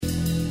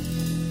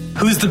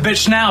Who's the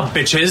bitch now,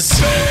 bitches?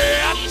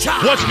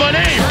 What's my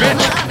name,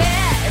 bitch?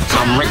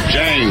 I'm Rick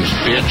James,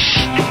 bitch.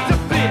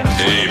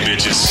 Hey,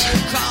 bitches.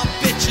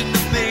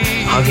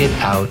 Hug it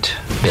out,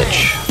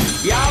 bitch.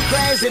 You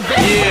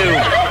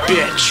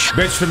bitch.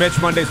 Bitch to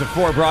Mitch, Mondays at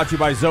 4, brought to you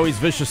by Zoe's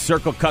Vicious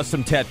Circle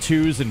Custom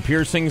Tattoos and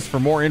Piercings. For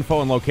more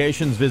info and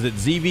locations, visit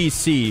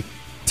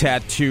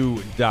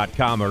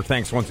zvctattoo.com. Or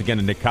thanks once again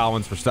to Nick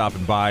Collins for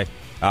stopping by.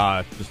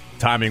 Just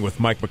timing with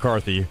Mike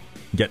McCarthy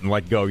getting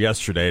let go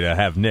yesterday to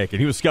have Nick.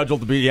 And he was scheduled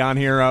to be on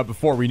here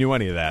before we knew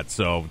any of that.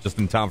 So just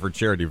in town for a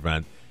charity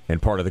event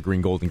and part of the Green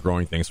Gold and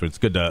Growing thing. So it's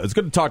good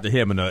to talk to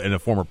him and a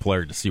former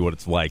player to see what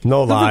it's like.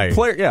 No lie.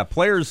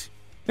 Players,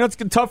 it's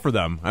tough for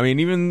them. I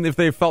mean, even if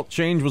they felt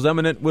change was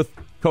imminent with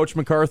Coach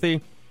McCarthy,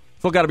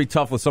 still got to be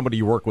tough with somebody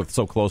you work with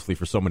so closely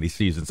for so many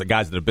seasons. The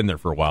guys that have been there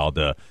for a while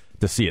to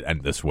see it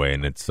end this way,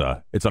 and it's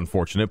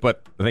unfortunate,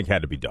 but I think it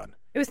had to be done.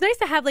 It was nice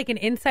to have like an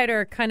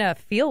insider kind of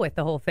feel with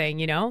the whole thing,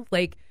 you know?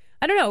 Like,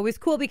 I don't know, it was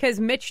cool because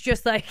Mitch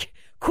just like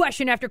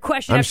question after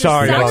question after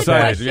solid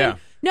question. Yeah.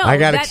 No, I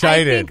got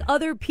excited. I think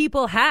other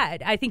people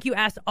had. I think you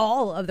asked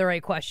all of the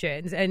right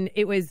questions, and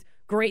it was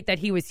great that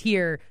he was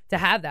here to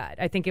have that.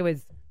 I think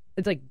it's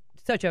like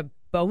such a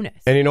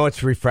bonus. And you know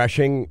what's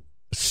refreshing?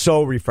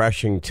 So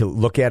refreshing to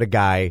look at a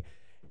guy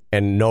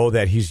and know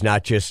that he's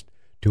not just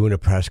doing a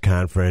press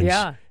conference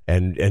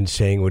and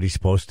saying what he's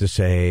supposed to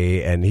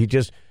say. And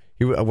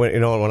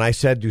when I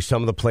said, do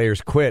some of the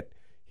players quit?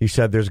 He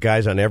said there's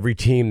guys on every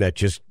team that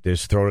just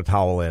throw a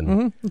towel in.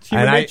 Mm-hmm. It's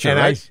human nature,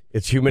 right?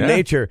 It's human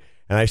nature.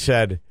 And I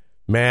said,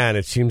 man,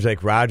 it seems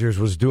like Rodgers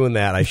was doing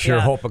that. I sure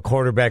hope a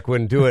quarterback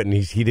wouldn't do it. And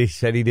he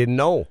said he didn't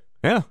know.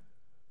 Yeah.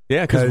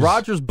 Yeah, because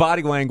Rodgers'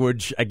 body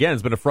language, again,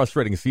 has been a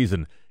frustrating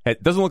season.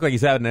 It doesn't look like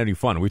he's having any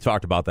fun. We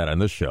talked about that on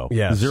this show.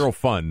 Yes. Zero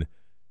fun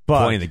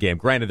playing the game.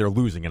 Granted, they're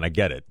losing, and I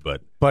get it.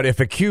 But if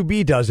a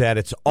QB does that,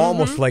 it's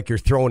almost like you're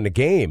throwing the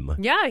game.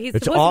 Yeah, he's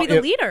supposed to be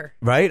the leader.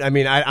 Right? I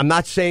mean, I'm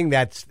not saying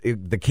that's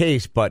the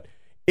case, but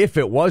if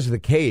it was the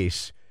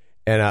case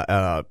and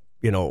a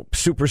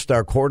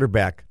superstar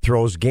quarterback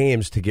throws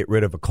games to get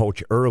rid of a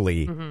coach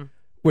early,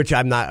 which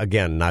I'm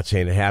not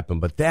saying it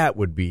happened, but that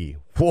would be,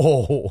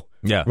 whoa.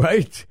 Yeah.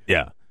 Right?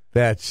 Yeah.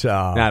 That's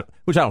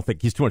which I don't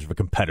think he's too much of a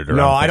competitor.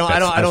 No, I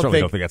don't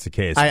think that's the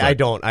case. I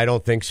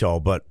don't think so,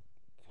 but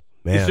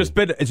man. It's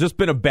just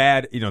been a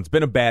bad, it's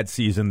been a bad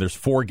season. There's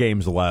 4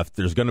 games left.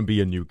 There's going to be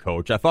a new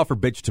coach. I thought for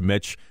Bitch to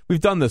Mitch, we've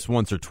done this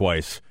once or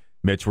twice,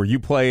 Mitch, where you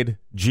played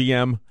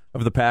GM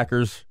of the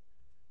Packers.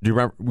 Do you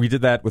remember we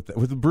did that with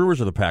the Brewers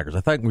or the Packers?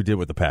 I think we did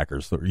with the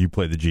Packers. You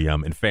played the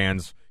GM, and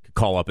fans could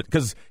call up it.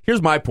 Because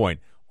here's my point.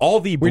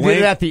 We did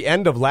it at the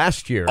end of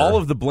last year. All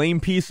of the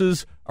blame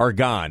pieces are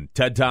gone.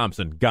 Ted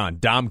Thompson, gone.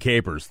 Dom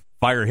Capers,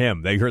 fire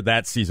him. They heard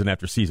that season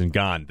after season,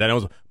 gone. Then it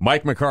was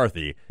Mike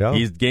McCarthy. Yeah.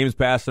 He's games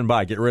passing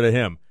by. Get rid of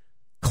him.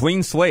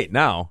 Clean slate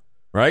now,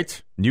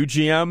 right? New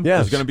GM. Yes.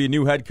 There's going to be a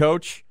new head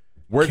coach.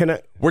 Where's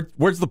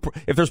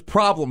if there's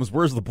problems,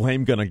 where's the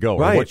blame going to go?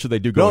 Right. Or what should they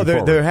do going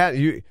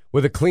forward?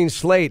 With a clean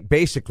slate,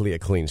 basically a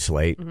clean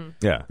slate. Mm-hmm.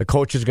 Yeah. The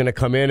coach is going to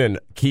come in and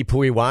keep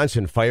who he wants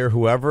and fire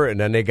whoever, and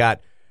then they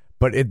got.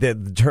 But the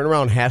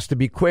turnaround has to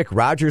be quick.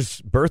 Rodgers'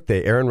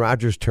 birthday. Aaron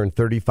Rodgers turned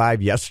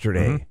 35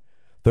 yesterday.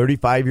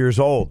 35 years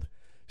old.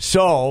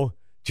 So,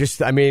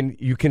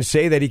 you can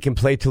say that he can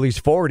play till he's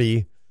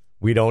 40.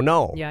 We don't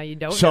know. Yeah, you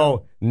don't know.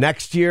 So,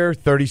 next year,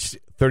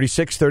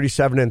 36,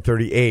 37, and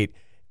 38,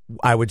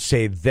 I would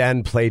say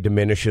then play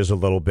diminishes a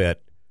little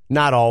bit.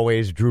 Not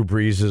always. Drew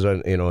Brees is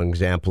an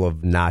example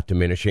of not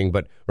diminishing.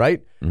 But,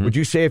 right? Mm-hmm. Would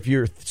you say if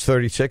you're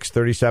 36,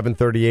 37,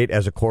 38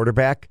 as a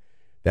quarterback,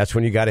 that's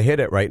when you got to hit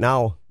it right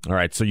now? All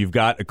right, so you've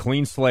got a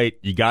clean slate.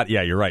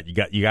 You're right.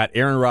 You got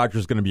Aaron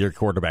Rodgers going to be your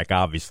quarterback,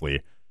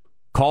 obviously.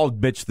 Call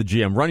Bitch the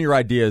GM. Run your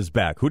ideas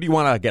back. Who do you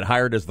want to get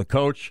hired as the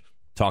coach?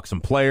 Talk some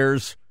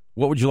players.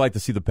 What would you like to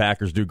see the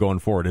Packers do going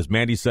forward? As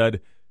Mandy said,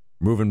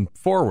 moving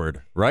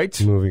forward,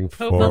 right? Moving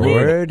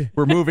forward.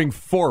 We're moving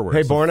forward.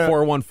 Hey, Borna.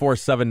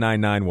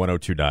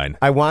 414-799-1029.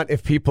 I want,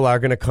 if people are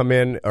going to come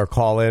in or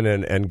call in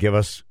and give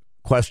us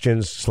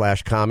questions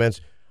 / comments,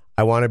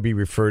 I want to be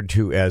referred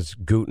to as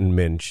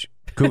Gute-Mitch.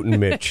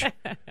 Gute-Mitch.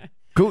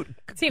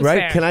 Seems right?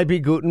 fair. Can I be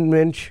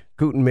Gute-Mitch?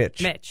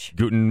 Gute-Mitch. Mitch.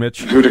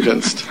 Gute-Mitch.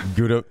 Gute-Mitch.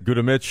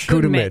 Gute-Mitch.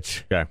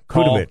 Gute-Mitch. Okay.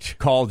 Gute-Mitch.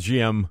 Call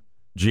GM,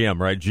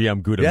 right?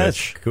 GM Gute-Mitch.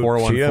 Yes.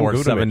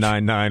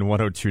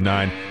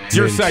 414-799-1029. It's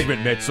your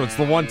segment, Mitch, so it's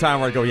the one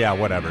time where I go, yeah,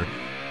 whatever.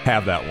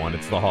 Have that one.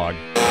 It's the Hog.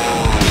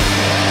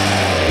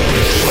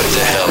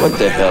 What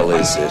the hell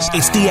is this?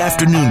 It's the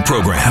afternoon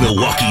program.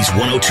 Milwaukee's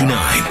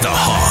 102.9, The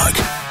Hog.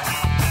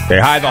 Hey,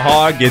 hi, The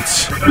Hog.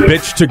 It's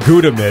Bitch to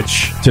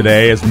Gute-Mitch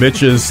today, as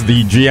Mitch is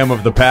the GM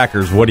of the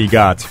Packers. What do you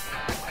got?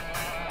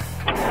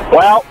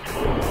 Well,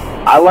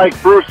 I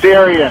like Bruce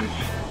Arians.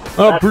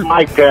 That's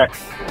my pick.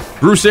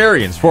 Bruce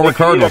Arians, former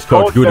Cardinals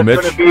coach, Gute-Mitch.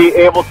 He's going to be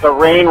able to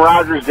rein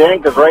Rodgers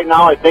in, because right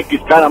now I think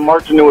he's kind of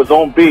marching to his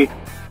own beat.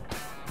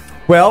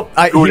 Well,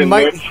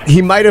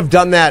 he might have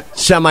done that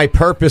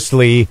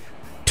semi-purposely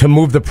to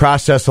move the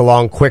process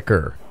along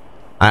quicker.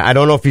 I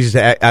don't know if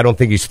I don't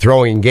think he's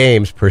throwing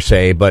games per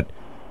se, but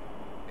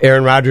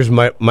Aaron Rodgers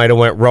might have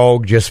went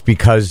rogue just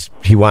because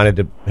he wanted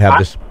to have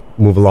this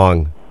move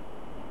along?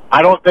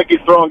 I don't think he's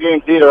throwing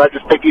games either. I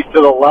just think he's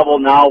to the level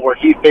now where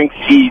he thinks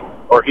he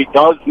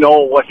does know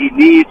what he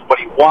needs, what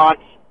he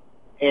wants.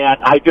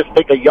 And I just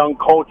think a young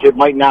coach, it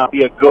might not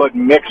be a good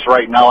mix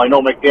right now. I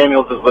know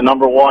McDaniels is the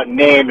number one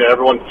name that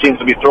everyone seems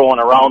to be throwing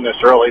around this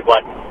early,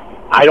 but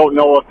I don't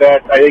know if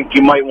that. I think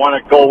you might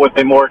want to go with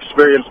a more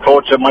experienced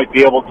coach that might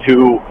be able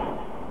to,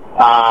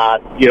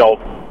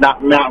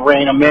 not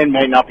rein him in.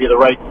 May not be the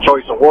right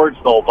choice of words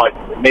though, but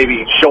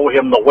maybe show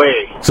him the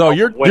way. So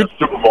you're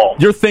Super Bowl.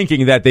 You're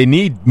thinking that they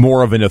need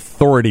more of an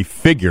authority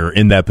figure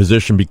in that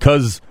position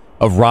because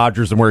of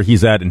Rodgers and where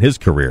he's at in his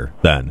career.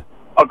 Then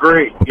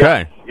agree.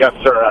 Okay. Yes,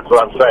 sir. That's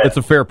what I'm saying. That's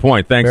a fair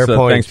point. Thanks.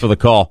 Thanks for the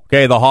call.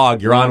 Okay, the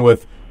Hog. You're on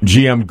with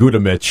GM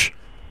Gute-Mitch.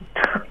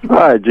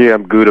 Hi,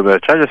 GM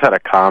Gute-Mitch. I just had a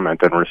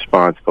comment in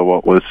response to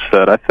what was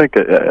said. I think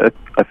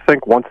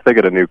once they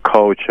get a new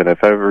coach, and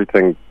if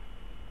everything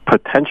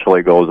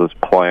potentially goes as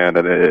planned,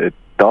 and it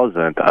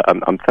doesn't,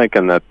 I'm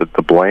thinking that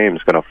the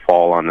blame's going to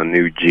fall on the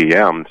new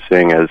GM,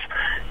 seeing as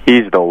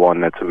he's the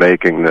one that's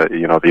making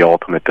the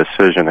ultimate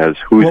decision as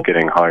who's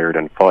getting hired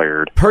and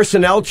fired.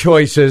 Personnel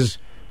choices,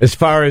 as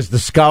far as the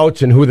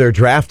scouts and who they're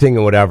drafting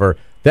and whatever,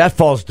 that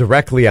falls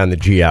directly on the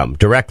GM,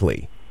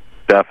 directly.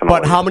 Definitely.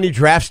 But how many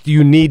drafts do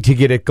you need to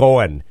get it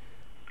going?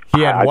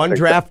 He had one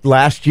draft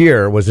last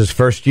year, was his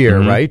first year,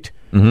 right?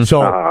 Mm-hmm.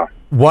 So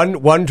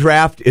one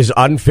draft is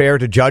unfair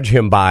to judge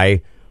him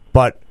by,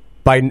 but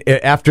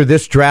after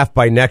this draft,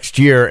 by next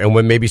year, and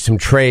when maybe some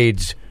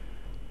trades,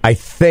 I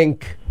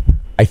think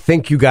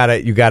you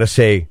gotta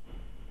say,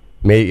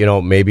 maybe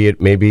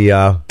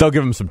they'll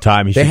give him some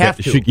time.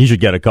 He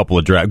should get a couple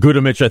of drafts.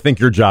 Gute-Mitch, I think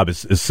your job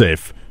is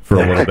safe for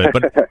a little bit,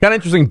 but kind of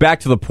interesting.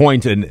 Back to the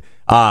point, and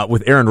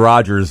with Aaron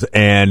Rodgers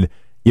and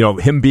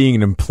him being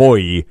an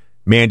employee,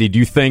 Mandy, do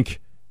you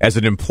think as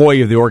an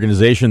employee of the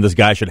organization, this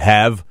guy should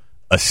have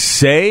a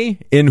say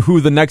in who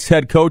the next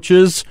head coach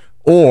is,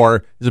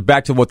 or is it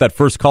back to what that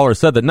first caller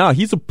said that no,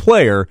 he's a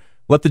player?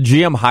 Let the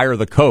GM hire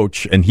the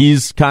coach, and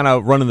he's kind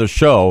of running the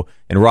show,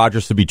 and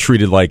Rodgers to be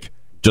treated like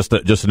just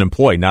an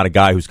employee, not a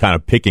guy who's kind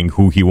of picking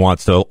who he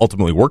wants to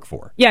ultimately work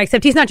for. Yeah,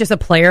 except he's not just a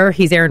player.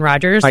 He's Aaron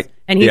Rodgers,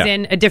 and he's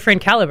in a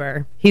different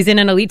caliber. He's in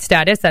an elite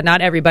status that not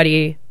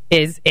everybody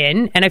is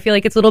in, and I feel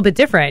like it's a little bit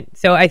different.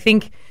 So I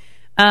think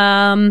they're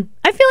going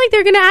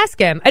to ask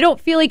him. I don't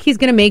feel like he's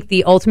going to make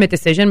the ultimate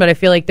decision, but I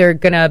feel like they're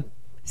going to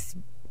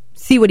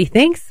see what he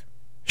thinks.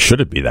 Should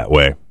it be that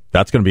way?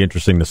 That's going to be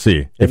interesting to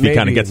see if he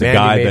kind of gets a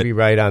guy that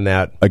right on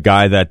that, a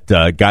guy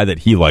that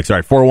he likes. All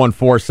right,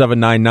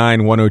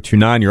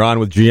 414-799-1029. You're on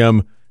with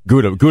GM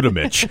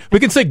Gute-Mitch. We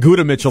can say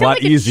Gute-Mitch a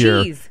lot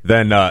easier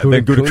than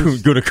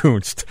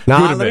Gute-Kunst.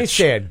 No, let me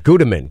say it.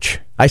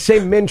 Gute-Mitch. I say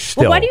Minch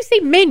still. Well, why do you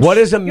say Minch? What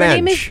is a Your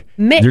name mensch? is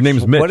Mitch. Your name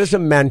is Mitch. What is a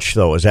mensch,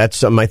 though? Is that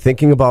something I'm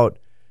thinking about?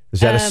 Is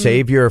that a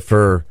savior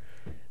for?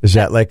 Is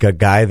that like a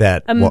guy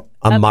that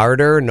a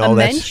martyr? No,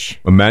 that's mensch?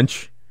 A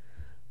mensch.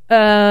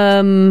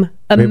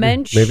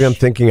 Mensch. Maybe I'm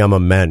thinking I'm a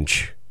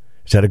mensch.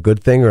 Is that a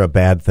good thing or a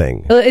bad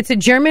thing? It's a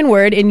German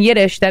word in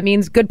Yiddish that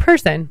means good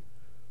person.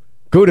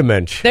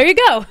 Gute-Mitch. There you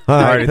go. All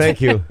right,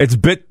 thank you. It's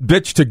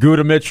bitch to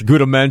Gute-Mitch,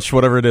 Gute-Mensch,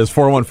 whatever it is.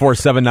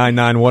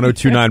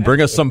 414-799-1029.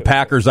 Bring us some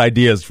Packers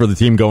ideas for the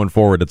team going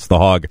forward. It's the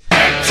Hog.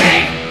 It's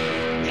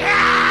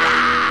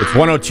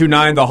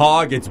 1029 The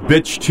Hog. It's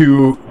bitch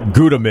to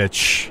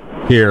Gute-Mitch.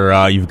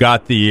 Here, you've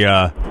got the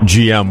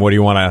GM. What do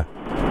you want to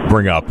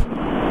bring up?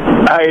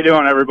 How you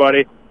doing,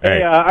 everybody?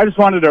 Hey, I just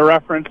wanted to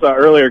reference an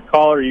earlier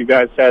caller you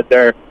guys had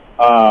there.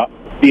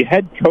 The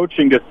head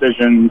coaching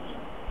decisions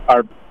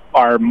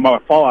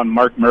fall on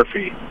Mark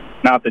Murphy,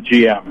 not the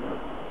GM.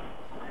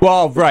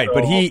 Well, right,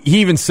 but he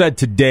even said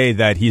today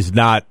that he's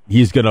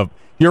gonna.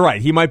 You're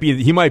right. He might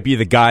be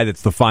the guy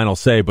that's the final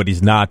say, but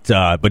he's not.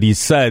 But he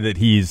said that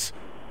he's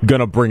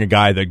gonna bring a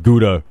guy that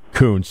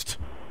Gute-Kunst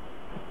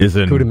is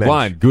in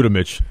line.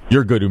 Gute-Mitch,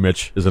 your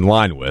Gute-Mitch is in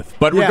line with.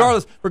 But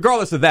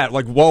regardless of that,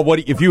 like, well,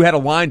 if you had a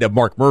line to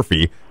Mark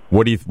Murphy,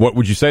 what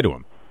would you say to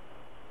him?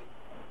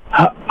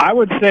 I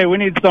would say we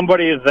need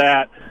somebody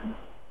that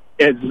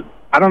is.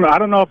 I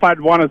don't know if I'd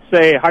want to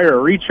say hire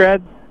a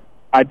retread.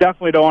 I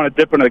definitely don't want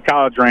to dip into the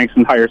college ranks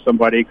and hire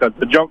somebody because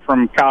the jump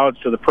from college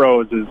to the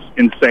pros is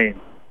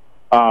insane.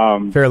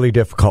 Fairly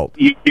difficult.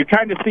 You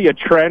kind of see a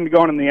trend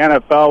going in the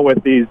NFL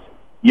with these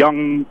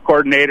young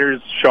coordinators,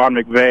 Sean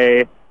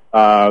McVay,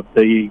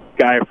 the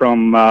guy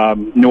from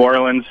New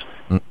Orleans.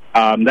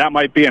 That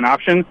might be an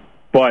option,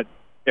 but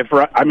it's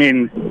not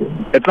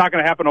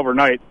going to happen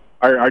overnight.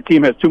 Our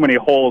team has too many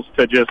holes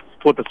to just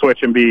flip a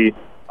switch and be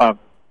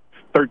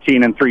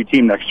 13-3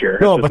 team next year.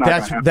 No, but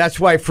that's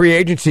why free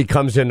agency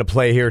comes into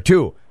play here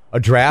too. A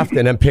draft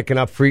and then picking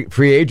up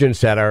free agents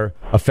that are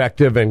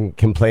effective and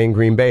can play in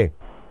Green Bay.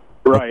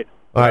 Right.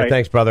 All right,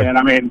 thanks, brother.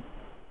 And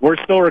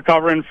we're still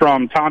recovering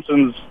from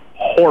Thompson's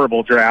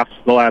horrible drafts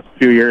the last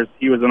few years.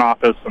 He was in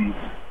office, and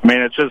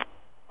it's just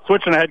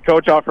switching a head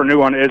coach out for a new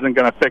one isn't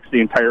going to fix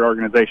the entire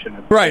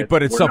organization. Right,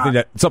 but it's something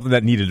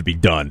that needed to be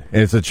done,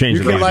 and it's a change.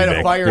 You can light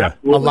a fire. Yeah.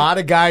 A lot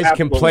of guys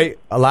can play.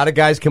 A lot of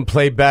guys can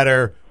play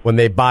better when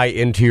they buy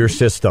into your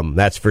system.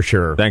 That's for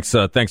sure. Thanks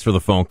for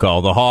the phone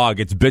call. The Hog.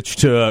 It's bitch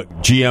to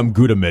GM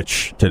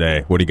Gute-Mitch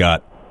today. What do you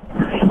got?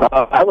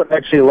 I would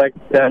actually like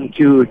them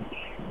to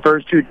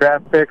first 2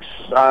 draft picks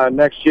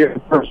next year,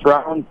 first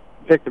round,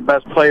 pick the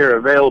best player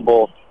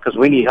available because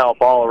we need help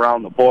all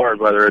around the board,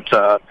 whether it's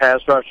a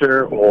pass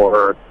rusher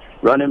or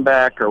running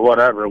back or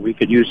whatever. We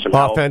could use some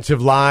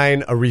offensive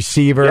line, a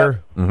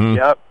receiver. Yep.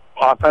 Yep.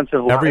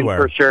 Offensive line everywhere.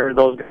 For sure.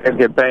 Those guys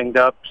get banged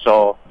up,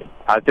 so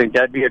I think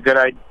that'd be a good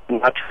idea.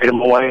 Not trade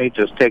them away.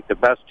 Just take the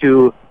best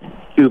two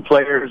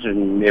players,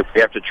 and if we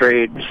have to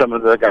trade some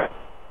of the guys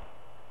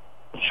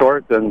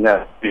short, then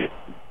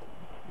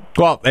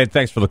well, and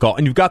thanks for the call.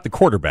 And you've got the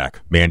quarterback,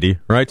 Mandy,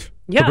 right?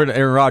 Yeah. Compared to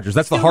Aaron Rodgers.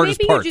 That's the hardest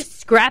maybe part. You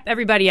just scrap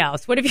everybody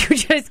else. What if you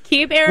just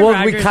keep Aaron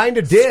Rodgers? Well, we kind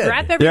of did.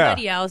 Scrap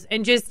everybody else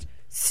and just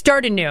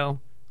start anew.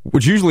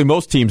 Which usually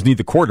most teams need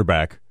the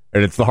quarterback,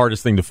 and it's the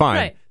hardest thing to find.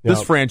 Right.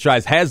 This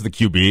franchise has the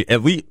QB.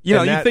 At least,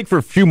 you think for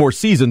a few more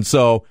seasons,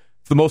 so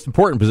it's the most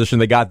important position.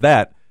 They got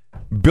that.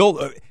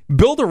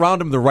 Build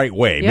around him the right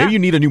way. Yeah. Maybe you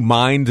need a new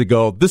mind to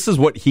go, this is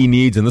what he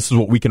needs, and this is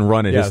what we can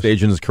run at his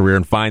stage in his career,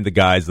 and find the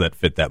guys that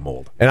fit that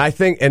mold. And I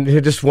think, and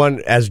just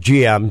one, as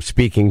GM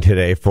speaking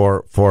today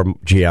for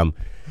GM,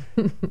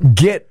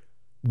 get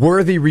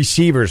worthy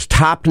receivers,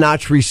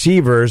 top-notch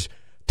receivers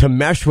to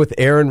mesh with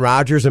Aaron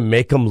Rodgers and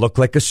make him look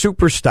like a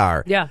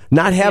superstar. Yeah.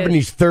 Not having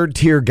these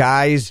third-tier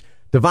guys.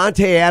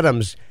 Devontae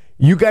Adams,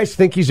 you guys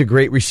think he's a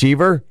great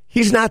receiver?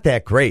 He's not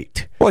that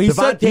great. Well, he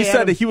said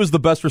that he was the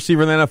best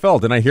receiver in the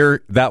NFL. Didn't I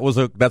hear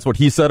that's what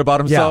he said about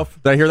himself? Yeah.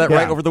 Did I hear that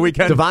right over the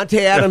weekend? Devontae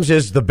Adams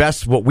is the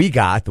best what we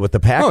got, what the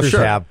Packers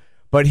have,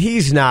 but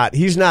he's not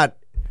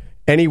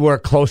anywhere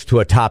close to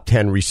a top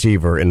 10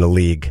 receiver in the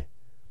league.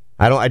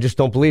 I just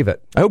don't believe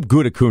it. I hope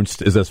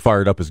Gute-Mitch is as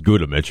fired up as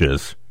Gute-Mitch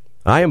is.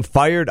 I am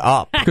fired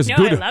up. I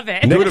love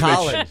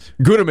it.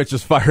 Gute-Mitch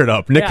is fired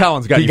up. Nick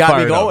Collins got you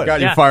fired up.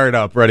 Got you fired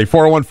up. Ready.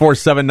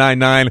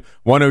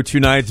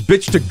 414-799-1029. It's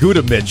Bitch to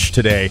Gute-Mitch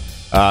today.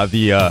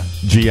 The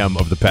GM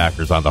of the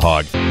Packers on the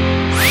Hog.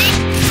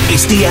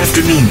 It's the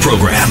afternoon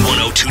program,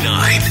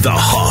 1029 The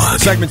Hog.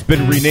 The segment's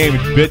been renamed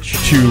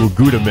Bitch to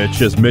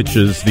Gute-Mitch, as Mitch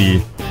is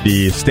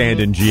the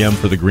stand-in GM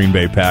for the Green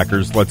Bay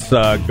Packers. Let's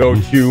go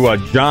to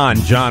John.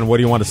 John, what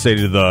do you want to say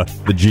to the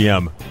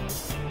GM?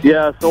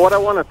 Yeah, so what I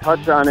want to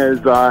touch on is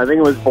I think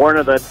it was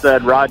Borna that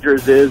said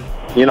Rodgers is,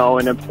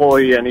 an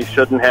employee and he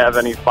shouldn't have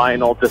any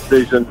final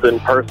decisions in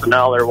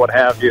personnel or what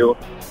have you.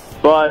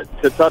 But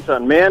to touch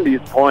on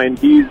Mandy's point,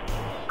 he's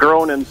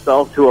grown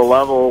himself to a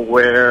level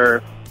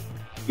where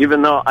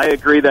even though I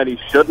agree that he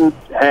shouldn't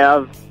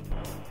have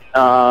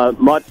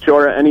much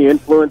or any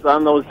influence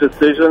on those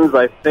decisions,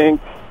 I think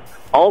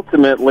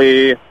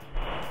ultimately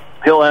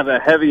he'll have a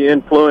heavy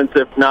influence,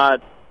 if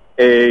not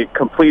a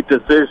complete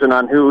decision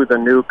on who the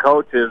new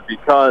coach is,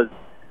 because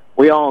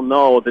we all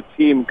know the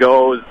team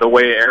goes the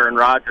way Aaron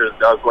Rodgers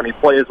does. When he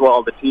plays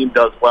well, the team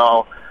does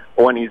well.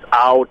 When he's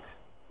out,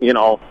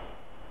 the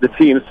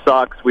team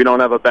sucks. We don't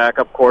have a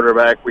backup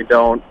quarterback. We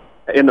don't,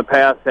 in the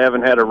past,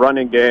 haven't had a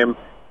running game.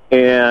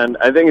 And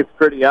I think it's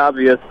pretty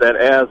obvious that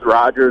as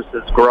Rodgers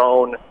has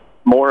grown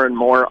more and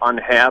more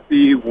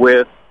unhappy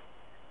with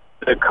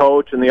the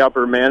coach and the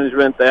upper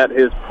management, that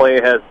his play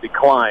has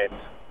declined.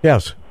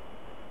 Yes.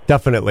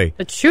 Definitely.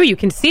 It's true. You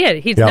can see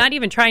it. He's not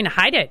even trying to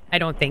hide it, I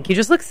don't think. He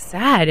just looks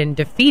sad and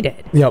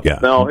defeated. Yep. Yeah,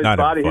 no, his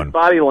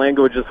body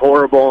language is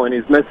horrible, and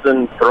he's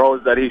missing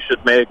throws that he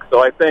should make.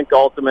 So I think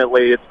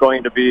ultimately it's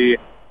going to be,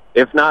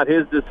 if not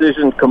his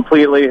decision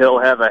completely, he'll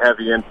have a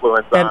heavy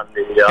influence on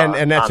the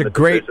and that's on a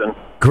decision.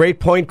 great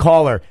point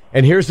caller.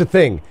 And here's the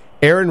thing.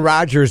 Aaron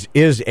Rodgers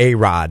is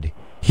A-Rod.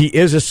 He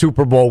is a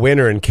Super Bowl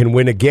winner and can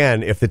win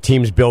again if the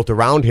team's built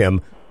around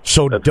him.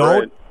 So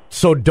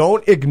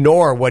don't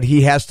ignore what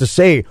he has to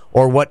say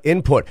or what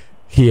input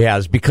he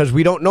has, because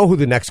we don't know who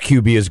the next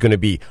QB is going to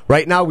be.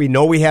 Right now we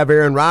know we have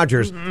Aaron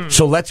Rodgers,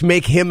 so let's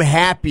make him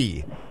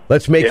happy.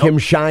 Let's make him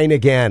shine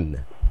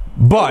again.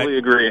 Totally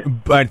agree.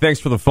 But thanks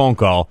for the phone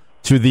call.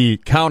 To the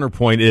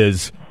counterpoint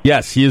is,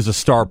 yes, he is a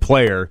star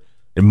player.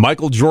 And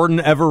Michael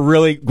Jordan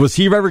was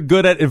he ever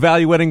good at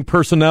evaluating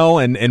personnel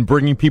and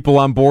bringing people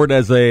on board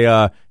as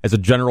a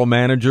general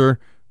manager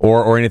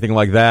or anything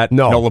like that?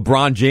 No.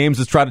 LeBron James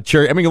has tried to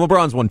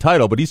LeBron's won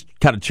title, but he's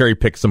kind of cherry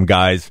picked some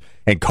guys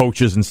and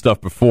coaches and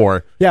stuff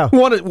before. Yeah.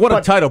 Won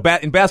a title.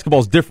 In basketball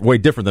is way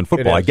different than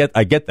football. I get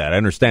that. I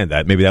understand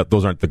that. Maybe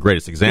those aren't the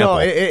greatest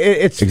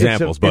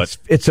examples. No,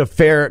 it's a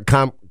fair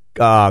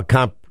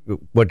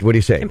what do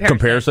you say?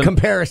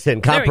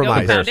 Comparison.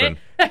 Compromise.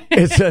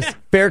 It's a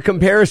fair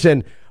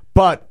comparison,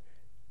 but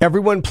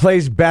everyone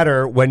plays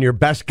better when your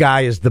best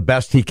guy is the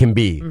best he can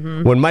be.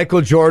 Mm-hmm. When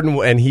Michael Jordan,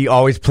 and he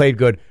always played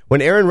good,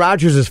 when Aaron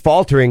Rodgers is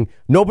faltering,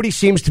 nobody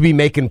seems to be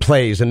making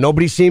plays, and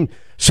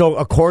so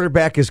a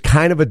quarterback is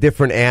kind of a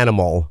different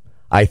animal,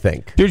 I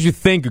think. Did you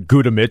think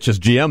Gute-Mitch as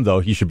GM,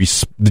 though,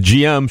 the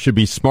GM should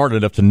be smart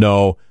enough to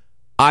know,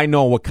 I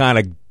know what kind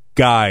of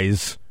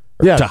guys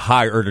to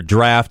hire or to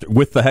draft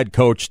with the head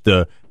coach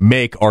to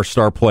make our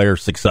star player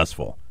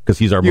successful because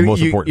he's our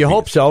most important. You piece.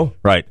 hope so,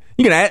 right?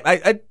 You can.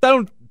 I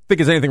don't think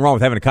there's anything wrong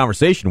with having a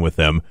conversation with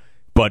him,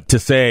 but to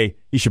say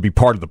he should be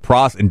part of the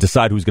process and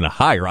decide who's going to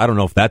hire, I don't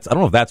know if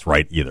that's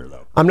right either,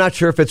 though. I'm not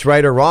sure if it's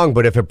right or wrong,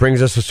 but if it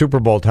brings us a Super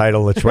Bowl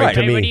title, it's right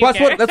to me. Well,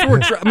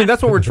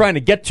 that's what we're trying to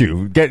get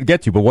to.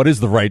 But what is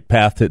the right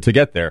path to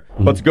get there?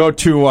 Let's go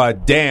to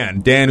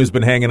Dan. Dan, who's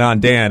been hanging on.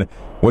 Dan,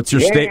 what's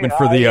your statement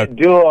for the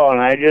duo? And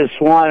I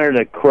just wanted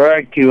to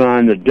correct you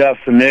on the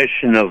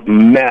definition of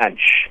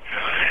mensch.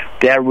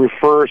 That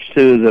refers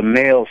to the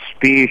male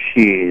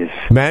species.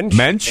 Mensch?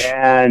 Mensch?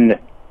 And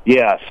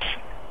yes,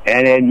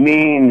 and it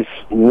means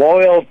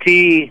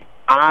loyalty,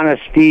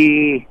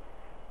 honesty,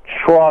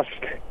 trust,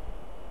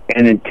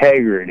 and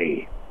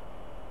integrity.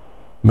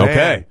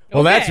 Okay.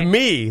 Well, that's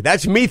me.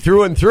 That's me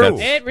through and through.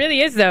 It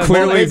really is, though.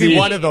 Clearly, maybe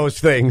one of those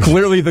things.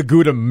 Clearly the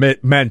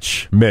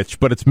Gute-Mitch, Mitch,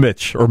 but it's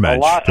Mitch or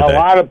Mensch. A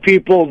lot of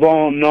people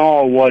don't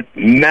know what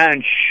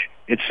mensch.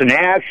 It's an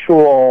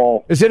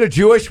actual. Is it a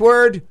Jewish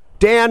word,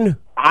 Dan?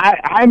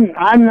 I'm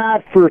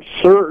not for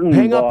certain.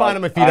 Hang up on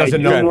him if he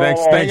doesn't know.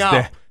 Thanks,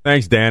 Dan.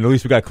 Thanks, Dan. At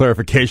least we got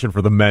clarification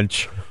for the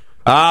Mensch.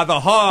 The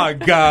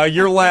Hog.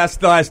 Your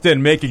last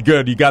in. Make it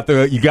good. You got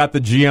the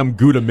GM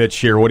Gute-Mitch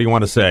here. What do you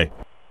want to say?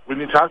 When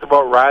you talked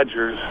about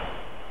Rodgers,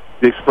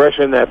 the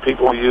expression that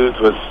people use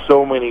was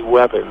so many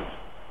weapons.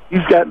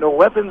 He's got no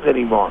weapons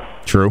anymore.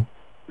 True.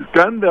 His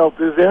gun belt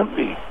is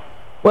empty.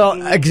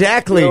 Well,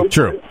 exactly.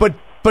 True.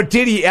 But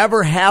did he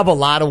ever have a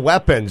lot of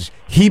weapons?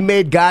 He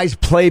made guys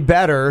play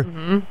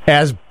better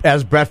as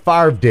Brett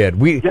Favre did.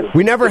 We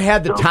never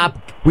had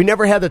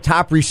the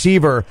top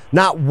receiver,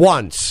 not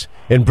once.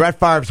 In Brett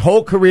Favre's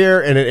whole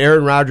career and in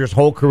Aaron Rodgers'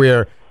 whole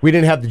career, we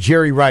didn't have the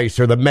Jerry Rice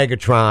or the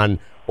Megatron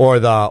or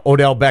the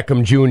Odell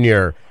Beckham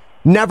Jr.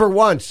 Never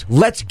once.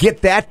 Let's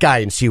get that guy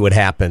and see what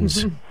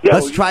happens.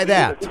 Let's try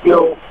that.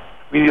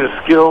 We need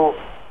a skill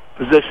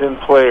position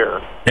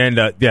player. And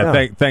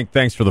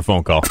thanks for the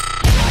phone call.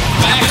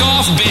 Back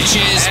off,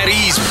 bitches. At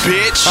ease,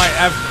 bitch. All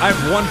right, I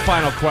have one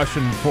final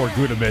question for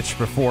Gute-Mitch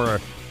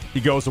before he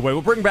goes away.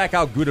 We'll bring back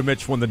out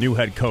Gute-Mitch when the new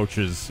head coach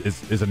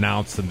is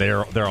announced and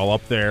they're all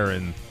up there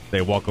and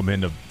they welcome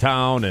him into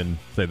town and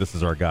say, this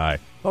is our guy.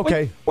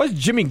 Okay. Why has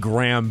Jimmy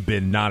Graham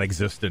been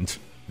non-existent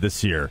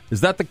this year?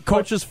 Is that the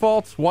coach's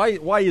fault?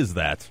 Why is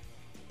that?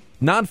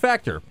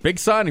 Non-factor. Big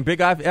signing,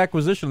 big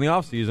acquisition in the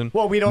offseason.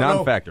 Well, we don't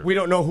non-factor. know. We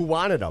don't know who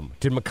wanted him.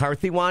 Did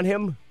McCarthy want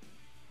him?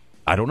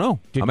 I don't know.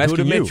 Did I'm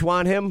asking Gute-Mitch you.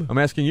 want him? I'm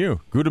asking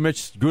you.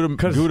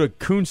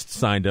 Gute-Kunst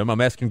signed him.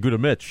 I'm asking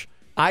Gute-Mitch.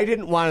 I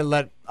didn't want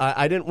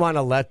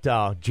to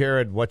let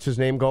Jared, what's his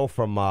name, go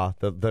from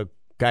the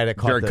guy that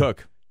caught Jared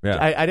Cook. Yeah.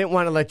 I didn't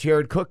want to let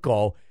Jared Cook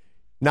go.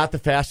 Not the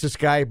fastest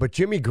guy, but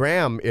Jimmy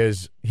Graham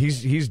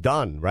he's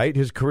done, right?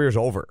 His career's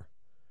over.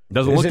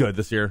 Doesn't look good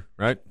this year,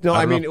 right? No,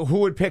 I mean, who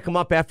would pick him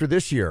up after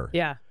this year?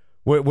 Yeah.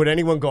 Would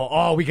anyone go,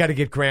 oh, we got to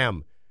get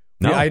Graham?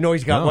 No. Yeah, I know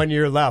he's got 1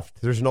 year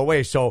left. There's no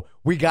way. So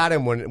we got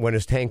him when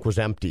his tank was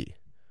empty.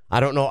 I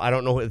don't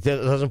know. It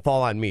doesn't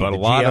fall on me. But a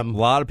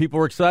lot of people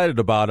were excited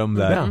about him.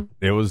 That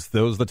it was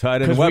the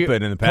tight end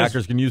weapon, and the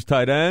Packers can use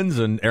tight ends,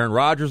 and Aaron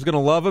Rodgers is going to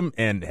love him,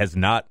 and has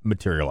not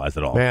materialized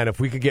at all. Man, if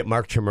we could get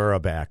Mark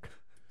Chmura back,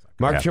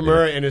 Mark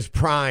Chmura in his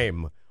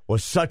prime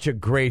was such a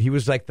great. He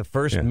was like the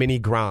first mini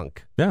Gronk.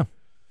 Yeah.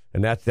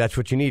 And that's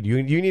what you need.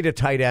 You need a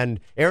tight end.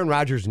 Aaron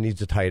Rodgers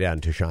needs a tight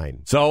end to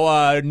shine. So,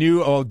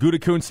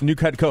 Gute-Kunst, new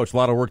head coach, a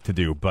lot of work to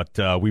do, but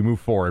we move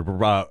forward.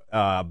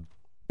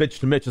 Bitch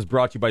to Mitch is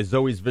brought to you by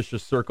Zoe's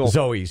Vicious Circle.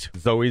 Zoe's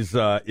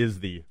is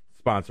the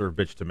sponsor of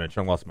Bitch to Mitch.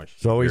 I lost my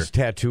Zoe's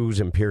tattoos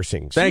and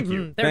piercings. Thank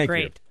you. They're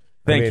great.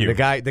 Thank you.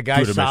 The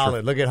guy's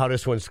solid. Look at how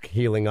this one's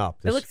healing up.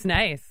 It looks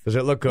nice. Does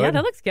it look good? Yeah,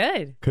 that looks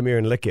good. Come here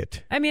and lick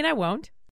it. I mean, I won't.